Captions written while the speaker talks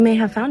You may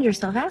have found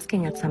yourself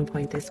asking at some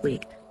point this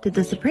week, did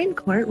the Supreme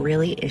Court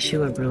really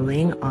issue a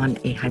ruling on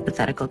a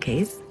hypothetical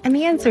case? And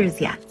the answer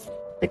is yes.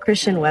 The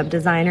Christian web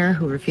designer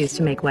who refused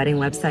to make wedding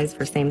websites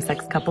for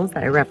same-sex couples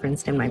that I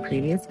referenced in my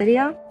previous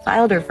video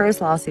filed her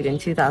first lawsuit in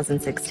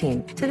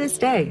 2016. To this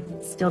day,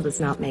 still does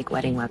not make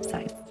wedding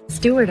websites.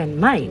 Stuart and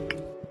Mike,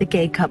 the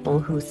gay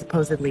couple who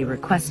supposedly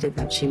requested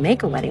that she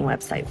make a wedding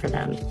website for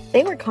them,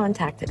 they were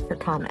contacted for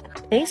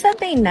comment. They said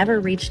they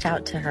never reached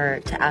out to her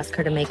to ask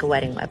her to make a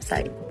wedding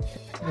website.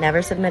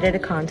 Never submitted a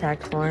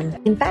contact form.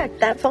 In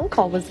fact, that phone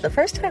call was the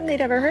first time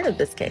they'd ever heard of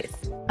this case.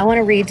 I want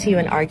to read to you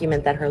an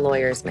argument that her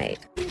lawyers made.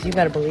 You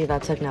better believe I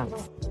took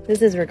notes.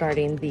 This is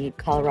regarding the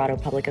Colorado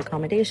Public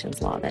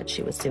Accommodations law that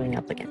she was suing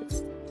up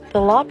against. The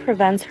law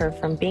prevents her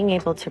from being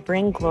able to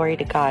bring glory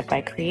to God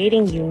by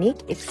creating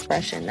unique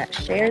expression that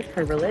shares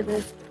her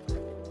religious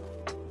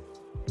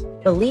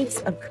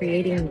beliefs of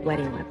creating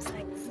wedding websites.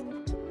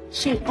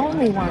 She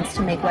only wants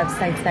to make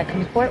websites that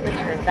comport with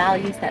her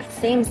values that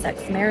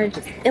same-sex marriage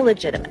is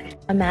illegitimate.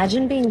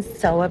 Imagine being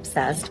so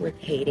obsessed with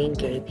hating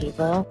gay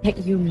people that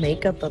you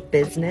make up a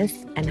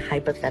business and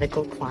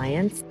hypothetical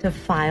clients to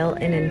file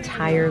an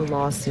entire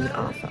lawsuit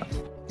off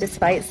of,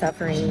 despite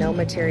suffering no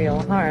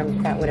material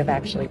harm that would have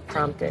actually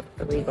prompted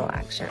the legal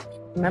action.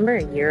 Remember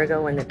a year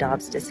ago when the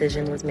Dobbs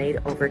decision was made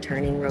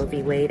overturning Roe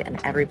v. Wade and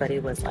everybody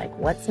was like,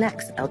 what's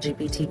next?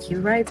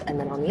 LGBTQ rights? And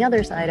then on the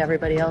other side,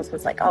 everybody else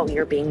was like, oh,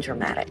 you're being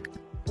dramatic.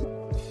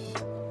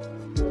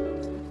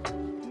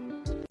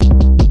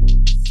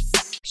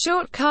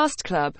 Shortcast Club